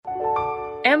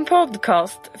En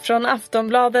podcast från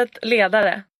Aftonbladet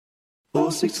Ledare.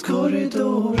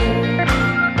 Åsiktskorridoren.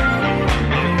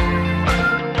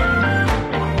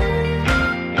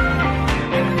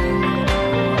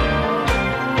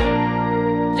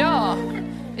 Ja,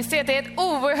 vi ser att det är ett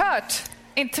oerhört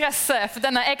intresse för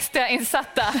denna extra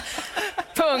insatta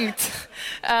punkt.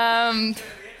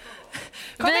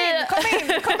 Kom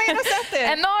in och sätt er.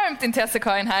 Enormt intresse,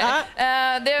 Karin,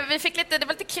 här. Det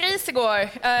var lite kris igår.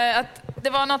 Att det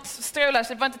var något strul här,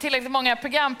 så det var inte tillräckligt många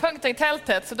programpunkter i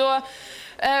tältet. Så då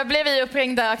blev vi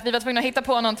uppringda och vi var tvungna att hitta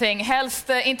på någonting. Helst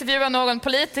intervjua någon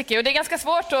politiker. Och det är ganska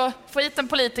svårt att få hit en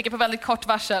politiker på väldigt kort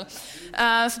varsel.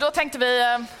 Så då tänkte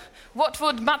vi... What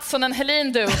would Mattsson och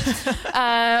Helin do?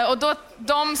 Och då,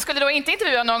 de skulle då inte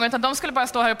intervjua någon, utan de skulle bara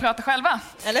stå här och prata själva.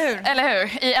 Eller hur? Eller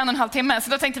hur? I 1,5 timme. Så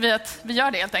då tänkte vi att vi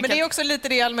gör det helt enkelt. Men det är också lite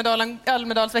det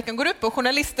Almedalsveckan går upp på.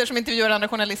 Journalister som intervjuar andra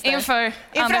journalister. Inför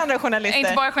andra journalister.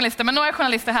 Inte bara journalister, men några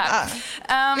journalister här.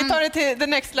 Vi tar det till the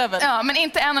next level. Ja, men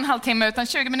inte 1,5 timme utan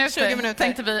 20 minuter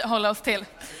tänkte vi hålla oss till.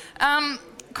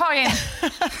 Karin,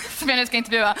 som jag nu ska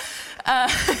intervjua.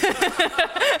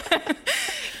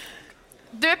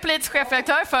 Du är politisk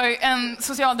chefredaktör för en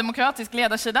socialdemokratisk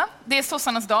ledarsida. Det är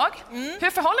sossarnas dag. Hur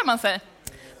förhåller man sig?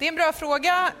 Det är en bra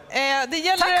fråga. Det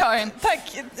gäller... Tack, Karin.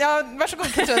 Tack. Ja,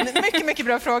 varsågod, Katrine. Mycket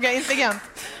bra fråga. Intelligent.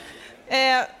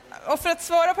 Och för att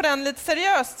svara på den lite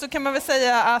seriöst så kan man väl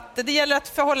säga att det gäller att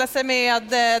förhålla sig med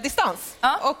distans.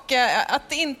 Ja. Och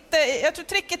att inte... Jag tror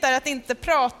tricket är att inte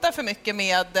prata för mycket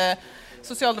med...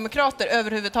 socialdemokrater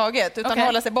överhuvudtaget, utan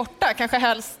hålla sig borta, kanske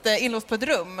helst inlåst på ett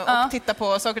rum och titta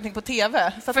på saker och ting på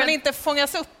TV, så att man inte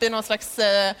fångas upp i någon slags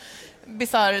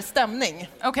bizarr stämning.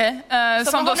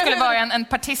 Som då skulle vara en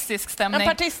partistisk stämning. En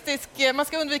partistisk, man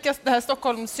ska undvika det här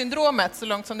Stockholmssyndromet så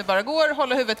långt som det bara går,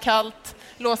 hålla huvudet kallt,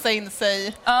 låsa in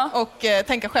sig och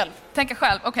tänka själv. Tänka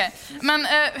själv, okej. Men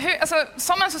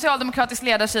som en socialdemokratisk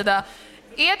ledarsida,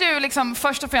 är du liksom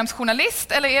först och främst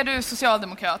journalist eller är du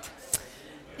socialdemokrat?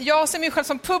 Jag ser mig själv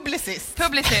som publicist.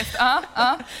 Publicist, ja.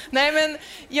 Nej, men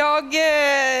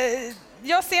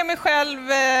jag ser mig själv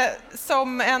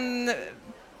som en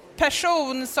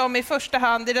person som i första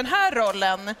hand i den här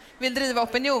rollen vill driva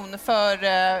opinion för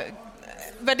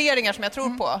värderingar som jag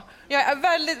tror på. Jag är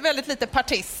väldigt lite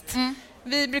partist.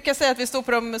 Vi brukar säga att vi står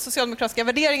på de socialdemokratiska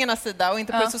värderingarnas sida och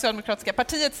inte på det socialdemokratiska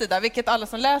partiets sida, vilket alla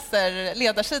som läser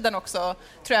ledarsidan också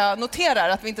tror jag noterar,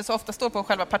 att vi inte så ofta står på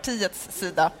själva partiets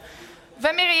sida.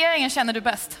 Vem i regeringen känner du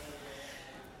bäst?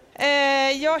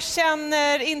 Jag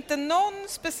känner inte någon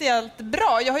speciellt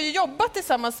bra. Jag har ju jobbat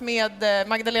tillsammans med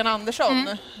Magdalena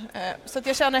Andersson, så att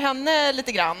jag känner henne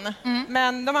lite grann.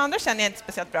 Men de andra känner jag inte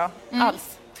speciellt bra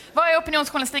alls. Vad är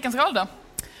opinionsjournalistikens roll då?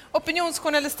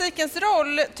 Opinionsjournalistikens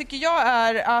roll tycker jag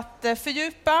är att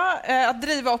fördjupa, att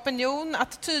driva opinion,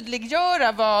 att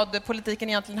tydliggöra vad politiken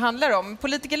egentligen handlar om.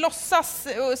 Politiker låtsas,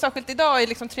 särskilt idag i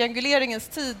liksom trianguleringens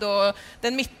tid och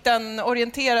den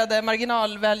mittenorienterade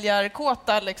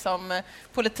marginalväljarkåta liksom,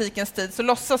 politikens tid, så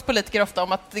låtsas politiker ofta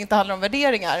om att det inte handlar om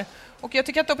värderingar. Och jag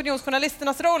tycker att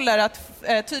opinionsjournalisternas roll är att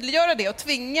tydliggöra det och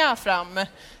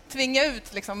tvinga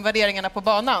ut liksom, värderingarna på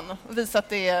banan och visa att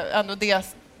det är ändå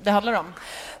det handlar om.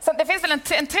 Så det finns väl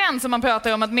en trend som man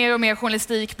pratar om att mer och mer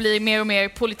journalistik blir mer och mer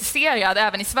politiserad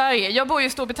även i Sverige. Jag bor ju i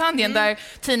Storbritannien där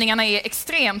tidningarna är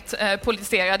extremt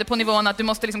politiserade på nivån att du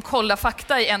måste liksom kolla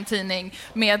fakta i en tidning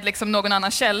med liksom någon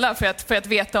annan källa för att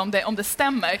veta om det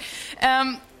stämmer.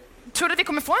 Tror du att vi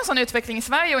kommer få en sån utveckling i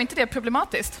Sverige och inte det är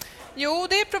problematiskt? Jo,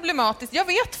 det är problematiskt. Jag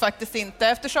vet faktiskt inte,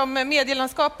 eftersom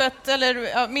medielandskapet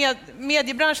eller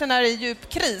mediebranschen är i djup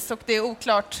kris och det är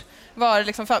oklart var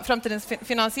liksom framtidens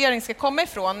finansiering ska komma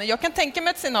ifrån. Jag kan tänka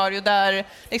mig ett scenario där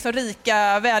liksom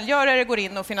rika välgörare går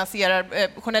in och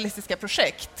finansierar journalistiska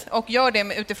projekt och gör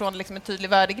det utifrån liksom en tydlig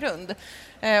värdegrund.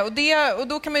 Och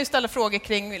då kan man ju ställa frågor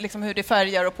kring liksom hur det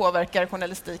färgar och påverkar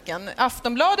journalistiken.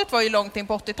 Aftonbladet var ju långt in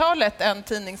på 80-talet en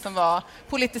tidning som var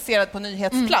politiserad på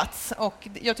nyhetsplats och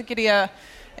jag tycker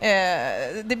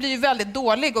det blir ju väldigt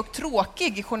dålig och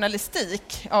tråkig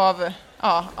journalistik av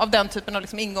den typen av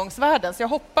liksom ingångsvärden. Så jag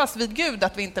hoppas vid Gud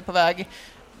att vi inte är på väg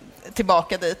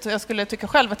tillbaka dit. Och jag skulle tycka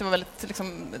själv att det var väldigt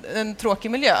liksom, en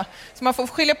tråkig miljö. Så man får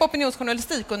skilja på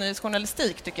opinionsjournalistik och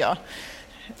nyhetsjournalistik, tycker jag.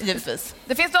 Givetvis.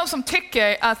 Det finns de som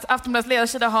tycker att Aftonbladets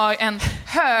ledarsida har en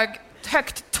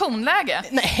högt tonläge.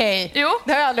 Nej, jo.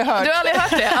 Det har jag aldrig hört. Du har aldrig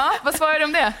hört det? Ja. Vad svarar du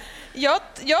om det?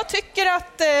 Jag tycker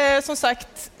att, som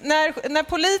sagt, när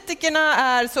politikerna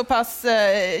är så pass,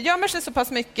 gömmer sig så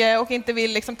pass mycket och inte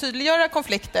vill liksom tydliggöra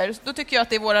konflikter, då tycker jag att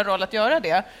det är vår roll att göra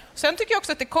det. Sen tycker jag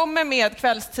också att det kommer med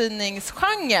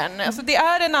kvällstidningsgenren. Alltså det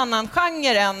är en annan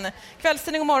genre än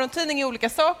kvällstidning och morgontidning är olika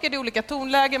saker, det är olika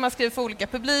tonlägen, man skriver för olika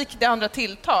publik, det är andra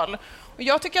tilltal. Och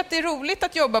jag tycker att det är roligt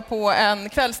att jobba på en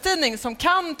kvällstidning som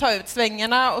kan ta ut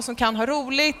svängarna och som kan ha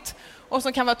roligt och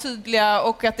som kan vara tydliga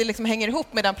och att det liksom hänger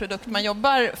ihop med den produkt man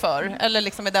jobbar för eller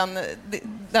liksom med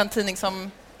den tidning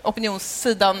som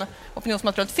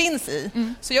opinionsmaterialet finns i.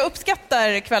 Så jag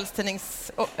uppskattar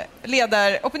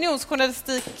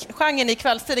opinionsjournalistikgenren i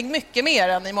kvällstidning mycket mer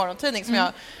än i morgontidning som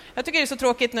jag tycker det är så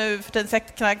tråkigt nu för tiden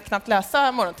att knappt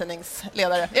läsa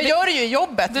morgontidningsledare. Jag gör det ju i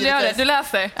jobbet. Du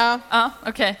läser? Ja.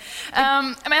 Okej.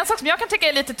 Men en sak som jag kan tycka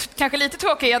är kanske lite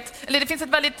tråkig är att det finns ett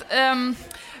väldigt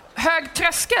hög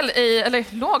tröskel eller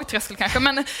låg tröskel kanske,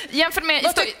 men jämfört med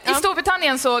i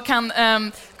Storbritannien så kan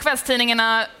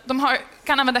kvällstidningarna,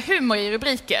 kan använda humor i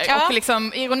rubriker och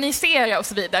liksom ironisera och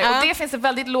så vidare. Och det finns en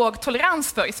väldigt låg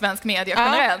tolerans för i svensk media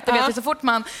generellt. Det vet så fort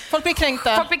folk blir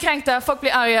kränkta, folk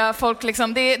blir arga,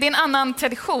 det är en annan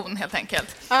tradition helt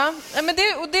enkelt. Ja, men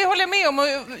det håller jag med om och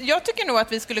jag tycker nog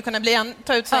att vi skulle kunna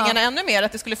ta ut svängarna ännu mer,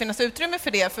 att det skulle finnas utrymme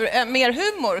för det, för mer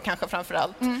humor kanske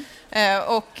framförallt.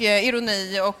 Och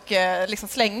ironi och liksom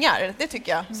slängar, det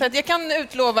tycker jag. Så att jag kan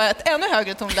utlova ett ännu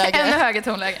högre tonläge. Ännu högre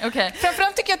tonläge, okej.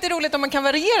 Framförallt tycker jag att det är roligt om man kan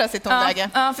variera sitt tonläge.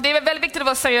 Ja, för det är väldigt viktigt att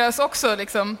vara seriös också.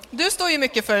 Liksom. Du står ju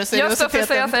mycket för seriositeten. Jag står för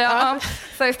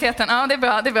seriositeten. Ja, det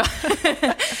är bra.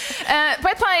 På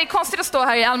ett plan är det konstigt att stå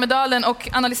här i Almedalen och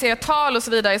analysera tal och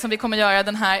så vidare som vi kommer göra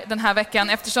den här veckan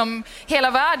eftersom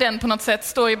hela världen på något sätt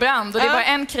står i brand och det är bara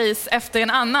en kris efter en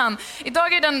annan.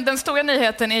 Idag är den stora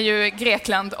nyheten är ju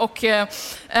Grekland och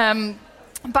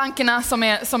bankerna som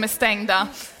är stängda.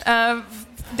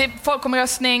 Det är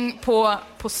folkomröstning på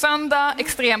söndag,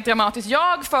 extremt dramatiskt.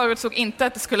 Jag förutsåg inte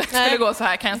att det skulle gå så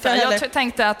här, kan jag säga. Jag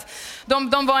tänkte att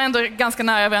de var ändå ganska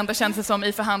nära varandra, känns det som,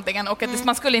 i förhandlingen och att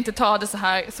man skulle inte ta det så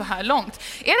här långt.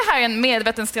 Är det här en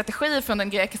medveten strategi från den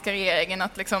grekiska regeringen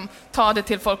att liksom ta det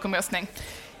till folkomröstning?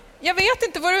 Jag vet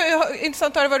inte,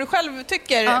 intressant att höra vad du själv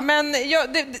tycker, men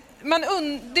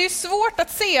det är svårt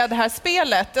att se det här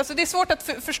spelet. Alltså det är svårt att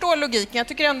förstå logiken. Jag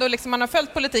tycker ändå liksom man har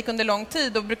följt politik under lång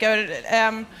tid och brukar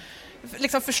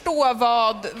liksom förstå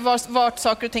vart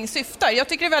saker och ting syftar. Jag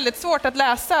tycker det är väldigt svårt att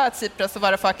läsa Tsipras och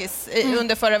Varoufakis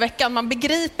under förra veckan. Man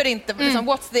begriper inte liksom,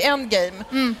 what's the end game.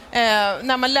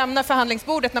 När man lämnar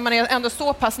förhandlingsbordet, när man är ändå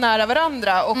så pass nära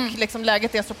varandra och liksom,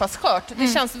 läget är så pass skört. Det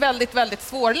känns väldigt, väldigt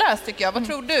svårläst tycker jag. Vad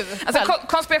tror du? Alltså,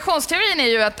 konspirationsteorin är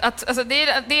ju att alltså, det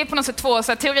är på något sätt två.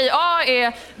 Så teori A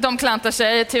är de klantar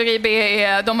sig, teori B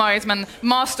är de har liksom en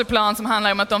masterplan som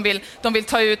handlar om att de vill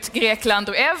ta ut Grekland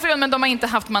och euron, men de har inte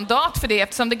haft mandat för det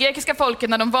eftersom det grekiska folket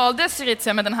när de valde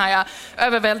Syriza med den här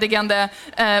överväldigande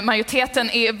majoriteten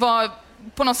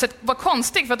på något sätt var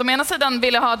konstig för att de ena sidan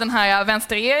ville ha den här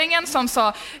vänsterregeringen som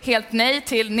sa helt nej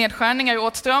till nedskärningar och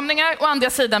åtstramningar och andra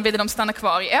sidan ville de stanna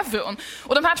kvar i euron.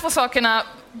 Och de här två sakerna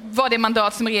var det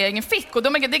mandat som regeringen fick och det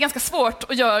är ganska svårt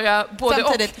att göra både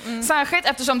samtidigt. Och. Särskilt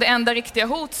eftersom det enda riktiga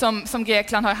hot som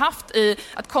Grekland har haft i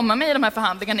att komma med i de här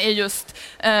förhandlingarna är just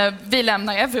vi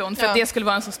lämnar euron för att det skulle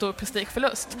vara en så stor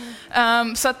prestigeförlust.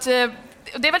 Så att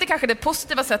det är väl kanske det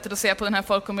positiva sättet att se på den här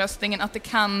folkomröstningen att det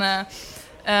kan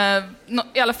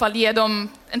i alla fall ge dem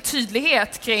en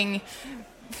tydlighet kring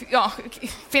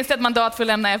finns det ett mandat för att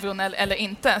lämna euron eller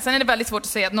inte. Sen är det väldigt svårt att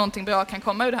säga att någonting bra kan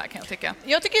komma ur det här kan jag tycka.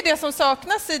 Jag tycker det som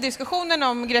saknas i diskussionen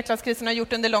om Greklandskrisen har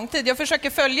gjort under lång tid. Jag försöker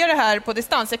följa det här på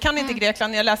distans. Jag kan inte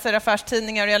Grekland, jag läser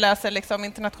affärstidningar och jag läser liksom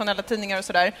internationella tidningar och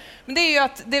sådär. Men det är ju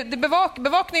att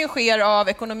bevakningen sker av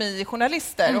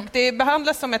ekonomijournalister och det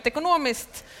behandlas som ett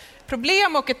ekonomiskt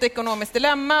problem och ett ekonomiskt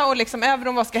dilemma och liksom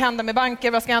euron, vad ska hända med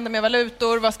banker, vad ska hända med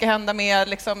valutor, vad ska hända med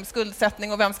liksom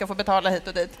skuldsättning och vem ska få betala hit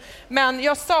och dit. Men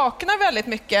jag saknar väldigt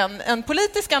mycket en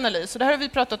politisk analys och det här har vi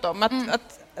pratat om att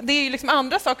det är ju liksom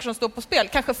andra saker som står på spel,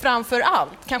 kanske framför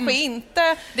allt, kanske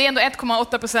inte... Det är ändå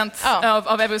 1,8%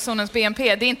 av eurozonens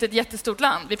BNP, det är inte ett jättestort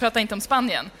land, vi pratar inte om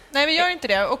Spanien. Nej, vi gör inte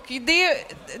det. Och det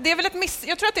är väl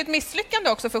jag tror att det är ett misslyckande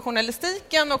också för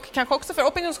journalistiken och kanske också för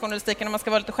opinionsjournalistiken om man ska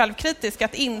vara lite självkritisk,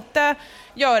 att inte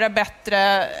göra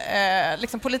bättre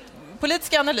liksom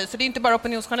politiska analyser. Det är inte bara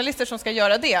opinionsjournalister som ska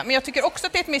göra det. Men jag tycker också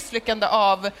att det är ett misslyckande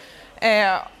av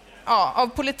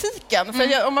politiken.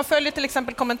 För om man följer till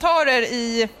exempel kommentarer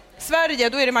i Sverige,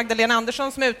 då är det Magdalena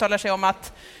Andersson som uttalar sig om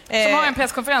att... som har en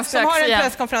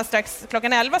presskonferens strax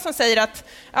klockan 11 som säger att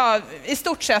i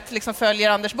stort sett liksom följer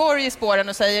Anders Borg i spåren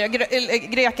och säger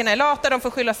grekerna är lata, de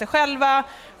får skylla sig själva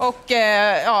och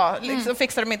liksom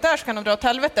fixar de inte där så kan de dra åt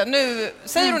helvete. Nu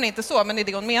säger hon inte så, men det är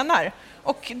det hon menar.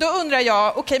 Och då undrar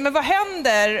jag, men vad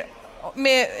händer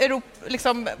med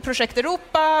liksom projekt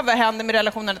Europa, vad händer med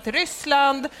relationerna till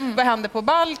Ryssland, vad händer på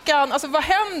Balkan, alltså vad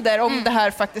händer om det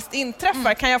här faktiskt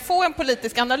inträffar? Kan jag få en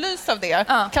politisk analys av det?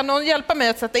 Kan någon hjälpa mig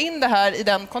att sätta in det här i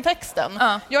den kontexten?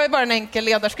 Jag är bara en enkel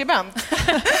ledarskribent.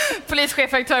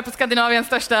 Polischefredaktör på Skandinaviens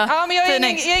största men jag är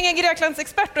tidning. ingen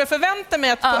Greklandsexpert och jag förväntar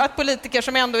mig att politiker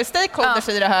som ändå är stakeholders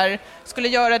i det här skulle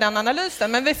göra den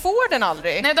analysen, men vi får den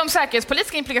aldrig. Nej, de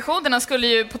säkerhetspolitiska implikationerna skulle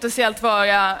ju potentiellt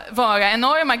vara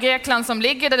enorma. Grekland som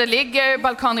ligger där det ligger,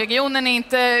 Balkanregionen är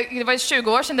inte, det var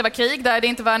 20 år sedan det var krig där, det är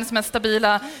inte världens mest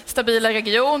stabila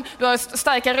region. Du har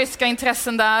starka ryska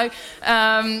intressen där,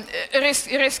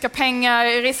 ryska pengar,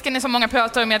 risken är som många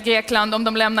pratar om att Grekland, om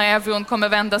de lämnar euron, kommer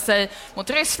vända sig mot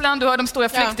Ryssland. Du har de stora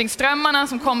flyktingströmmarna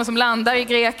som kommer som landar i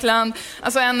Grekland.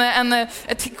 Alltså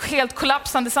ett helt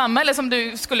kollapsande samhälle som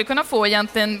du skulle kunna få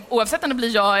egentligen, oavsett om det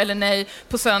blir ja eller nej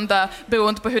på söndag,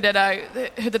 beroende på hur det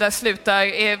där slutar.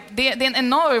 Det är en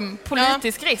enorm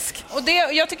politisk risk. Och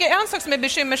jag tycker en sak som är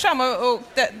bekymmersam, och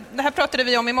det här pratade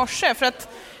vi om i morse, för att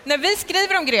när vi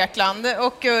skriver om Grekland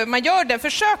och man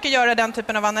försöker göra den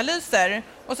typen av analyser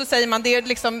och så säger man det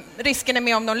liksom, risken är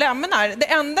med om de lämnar.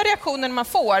 Det enda reaktionen man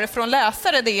får från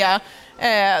läsare det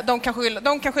är de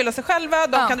kan skylla sig själva,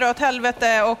 de kan dra åt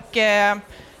helvete och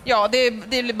det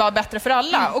blir bara bättre för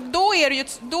alla. Och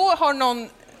då har någon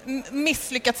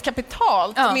misslyckats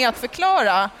kapitalt med att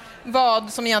förklara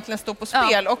vad som egentligen står på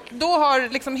spel. Och då har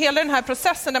liksom hela den här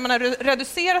processen där man har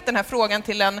reducerat den här frågan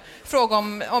till en fråga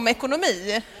om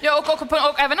ekonomi. Ja,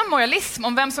 och även om moralism,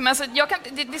 om vem som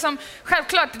är...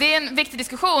 självklart, det är en viktig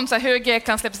diskussion så här, hur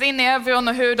Grekland släpps in i euron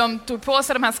och hur de tog på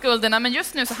sig de här skulderna. Men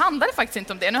just nu så handlar det faktiskt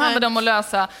inte om det. Nu handlar det om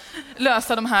att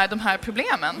lösa de här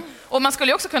problemen. Och man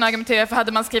skulle också kunna argumentera för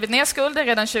hade man skrivit ner skulder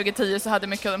redan 2010 så hade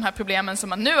mycket av de här problemen som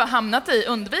man nu har hamnat i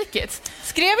undvikits.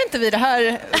 Skrev inte vi det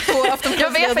här på Aftonbladet?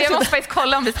 Jag vet det, jag måste faktiskt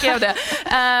kolla om vi skrev det.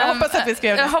 Jag hoppas att vi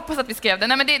skrev det. Jag hoppas att vi skrev det.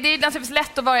 Nej, men det är naturligtvis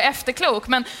lätt att vara efterklok.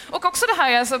 Men, och också det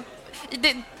här, alltså,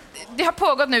 det har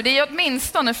pågått nu, det är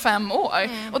åtminstone 5 år.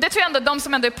 Och det tror jag ändå, de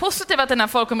som ändå är positiva till den här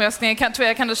folkomröstningen tror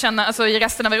jag kan då känna alltså, i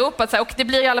resten av Europa. Så här, och det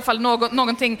blir i alla fall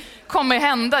någonting kommer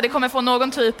hända. Det kommer få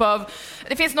någon typ av...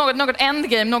 Det finns något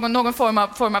endgame, någon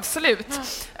form av slut.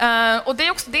 Och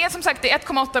det är som sagt det är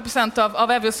 1,8%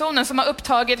 av eurozonen som har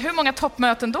upptagit hur många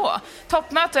toppmöten då?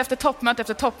 Toppmöte efter toppmöte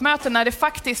efter toppmöte när det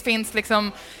faktiskt finns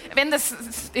liksom, jag vet inte,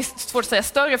 det är svårt att säga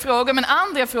större frågor, men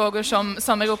andra frågor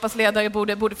som Europas ledare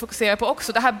borde fokusera på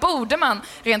också. Det här borde man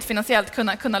rent finansiellt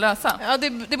kunna lösa. Ja,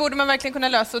 det borde man verkligen kunna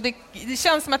lösa. Och det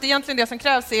känns som att egentligen det som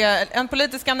krävs är en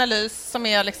politisk analys som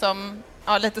är liksom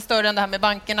lite större än det här med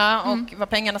bankerna och var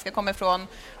pengarna ska komma ifrån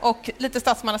och lite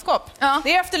statsmannaskap.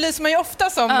 Det efterlyser man ju ofta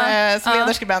som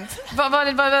ledarskribent. Vad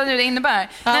nu det innebär.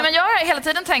 Nej, men jag har hela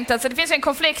tiden tänkt att det finns en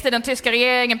konflikt i den tyska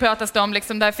regeringen pratas det om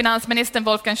liksom, där finansministern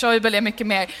Wolfgang Schäuble är mycket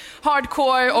mer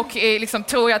hardcore och liksom,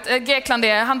 tror att Grekland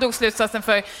han drog slutsatsen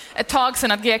för ett tag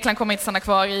sedan att Grekland kommer inte stanna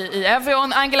kvar i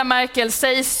euron. Angela Merkel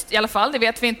sägs i alla fall, det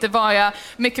vet vi inte, vara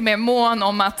mycket mer mån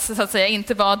om att, så att säga,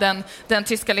 inte vara den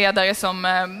tyska ledare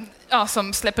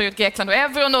som släpper ut Grekland och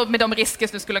euron och med de risker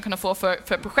som du skulle kunna få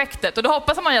för projektet. Och då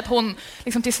hoppas man ju att hon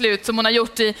liksom till slut, som hon har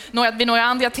gjort vid några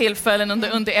andra tillfällen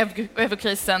under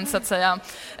eurokrisen, så att säga,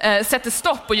 sätter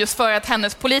stopp, och just för att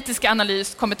hennes politiska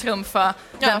analys kommer trumfa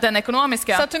den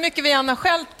ekonomiska. Så att hur mycket vi än har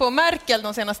skällt på Merkel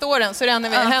de senaste åren så är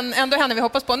det ändå henne vi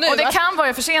hoppas på nu. Och det kan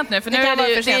vara för sent nu, för nu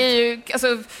är ju alltså,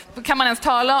 kan man ens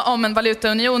tala om en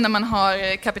valutaunion när man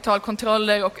har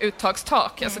kapitalkontroller och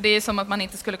uttagstak. Alltså, det är som att man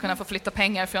inte skulle kunna få flytta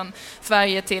pengar från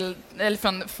Sverige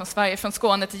från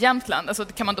Skåne till Jämtland. Alltså,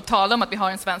 kan man då tala om att vi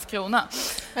har en svensk krona?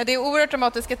 Det är oerhört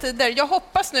dramatiska tider. Jag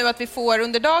hoppas nu att vi får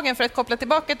under dagen, för att koppla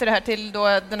tillbaka till det här, till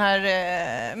då den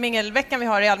här mingelveckan vi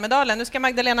har i Almedalen. Nu ska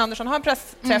Magdalena Andersson ha en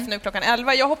pressträff nu klockan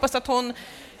 11. Jag hoppas att hon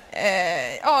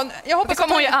det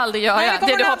kommer hon ju aldrig göra. Det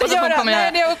kommer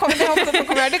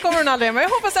hon aldrig göra. Men jag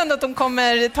hoppas ändå att hon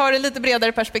kommer ta det lite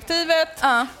bredare perspektivet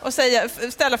och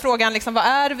ställa frågan liksom, vad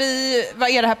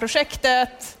är det här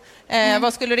projektet?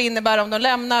 Vad skulle det innebära om de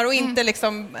lämnar, och inte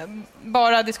liksom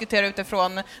bara diskutera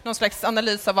utifrån någon slags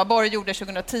analys av vad Borg gjorde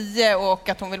 2010 och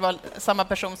att hon vill vara samma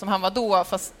person som han var då,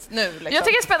 fast nu. Liksom. Jag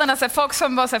tycker det är spännande att se folk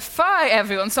som var så här för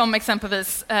euron, som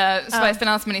exempelvis Sveriges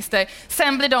finansminister,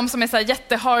 sen blir de som är så här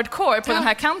jättehardcore på den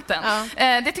här kanten.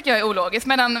 Det tycker jag är ologiskt,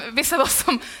 medan vissa var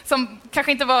som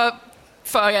kanske inte var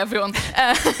för euron.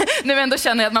 Nu ändå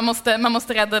känner jag att man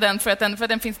måste rädda den för att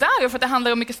den finns där och för att det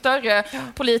handlar om mycket större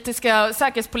politiska,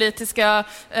 säkerhetspolitiska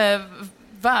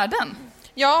värden.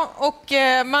 Ja, och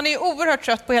man är ju oerhört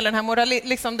trött på hela den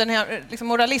här,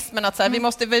 moralismen att så här, vi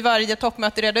måste vid varje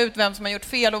toppmöte reda ut vem som har gjort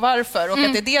fel och varför och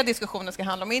att det är det diskussionen ska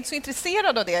handla om. Jag är inte så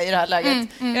intresserad av det i det här läget.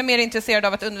 Jag är mer intresserad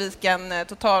av att undvika en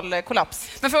total kollaps.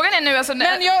 Men frågan är nu... Alltså,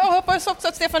 men jag hoppas också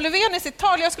att Stefan Löfven i sitt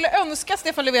tal, jag skulle önska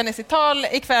Stefan Löfven i sitt tal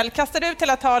ikväll kastade ut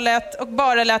hela talet och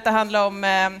bara lät det handla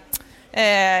om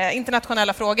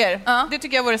internationella frågor. Det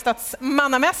tycker jag vore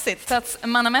statsmannamässigt.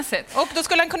 Och då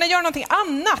skulle han kunna göra någonting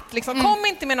annat. Liksom. Kom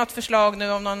inte med något förslag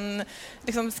nu om någon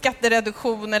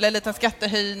skattereduktion eller liten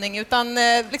skattehöjning utan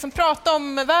prata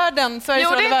om världen.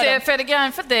 Gjorde inte Fredrik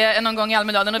Reinfeldt det någon gång i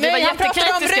Almedalen? Och vi var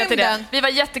jättekritiska till det. Vi var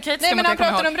jättekritiska. Nej, men han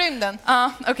pratade om rymden.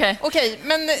 Okej,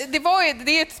 men det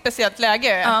är ett speciellt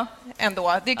läge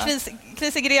ändå. Det är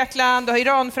kris i Grekland, du har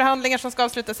Iran-förhandlingar som ska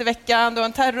avslutas i veckan, du har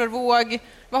en terrorvåg.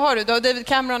 Vad har du då? David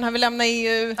Cameron, han vill lämna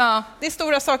EU. Det är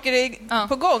stora saker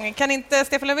på gång. Kan inte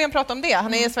Stefan Löfven prata om det?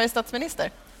 Han är Sveriges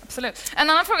statsminister. Absolut. En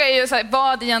annan fråga är ju så här,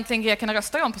 vad egentligen grekerna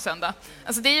röstar om på söndag.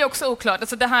 Alltså det är ju också oklart.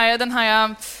 Alltså den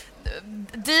här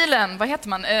dealen, vad heter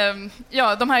man?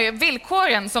 De här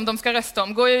villkoren som de ska rösta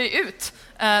om går ju ut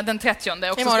den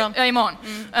 30:e. Imorgon.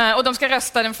 Och de ska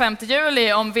rösta den 5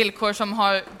 juli om villkor som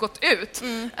har gått ut.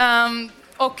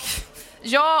 Och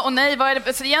ja och nej, vad är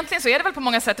det? Så egentligen så är det väl på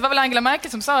många sätt. Det var väl Angela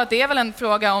Merkel som sa att det är väl en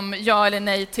fråga om ja eller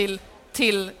nej till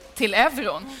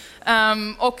euron.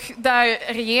 Och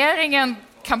där regeringen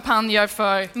kampanjer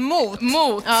för mot.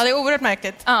 Ja, det är oerhört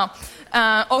märkligt.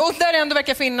 Och där ändå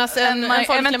verkar finnas en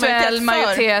eventuell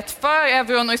majoritet för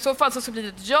euron och i så fall så blir det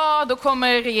ett ja, då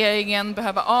kommer regeringen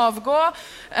behöva avgå.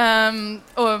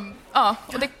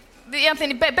 Och det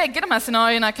egentligen i bägge de här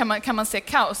scenarierna kan man se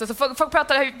kaos. Alltså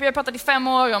vi har pratat i 5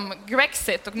 år om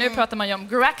Grexit och nu pratar man ju om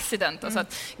Grexident. Alltså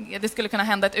att det skulle kunna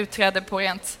hända ett utträde på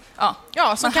rent...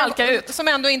 man halkar ut. Som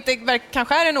ändå inte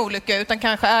kanske är en olycka utan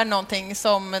kanske är någonting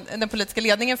som den politiska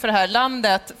ledningen för det här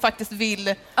landet faktiskt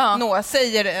vill nå,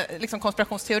 säger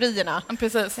konspirationsteorierna.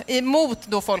 Precis. Emot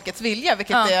då folkets vilja,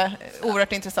 vilket är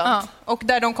oerhört intressant. Och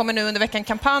där de kommer nu under veckan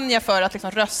kampanja för att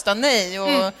rösta nej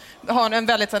och ha en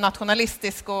väldigt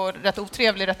nationalistisk och rätt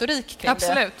otrevlig retorik kring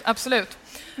det. Absolut.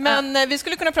 Men vi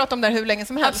skulle kunna prata om det här hur länge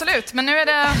som helst. Absolut, men nu är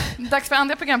det dags för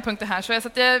andra programpunkter här. Så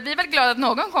vi är väl glada att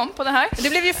någon kom på det här. Det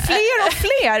blev ju fler och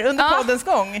fler under poddens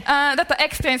gång. Detta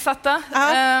extrainsatta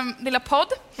lilla podd.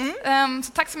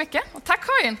 Så tack så mycket. Och tack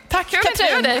Karin. Tack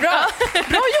Katrine.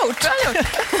 Bra gjort. Bra gjort.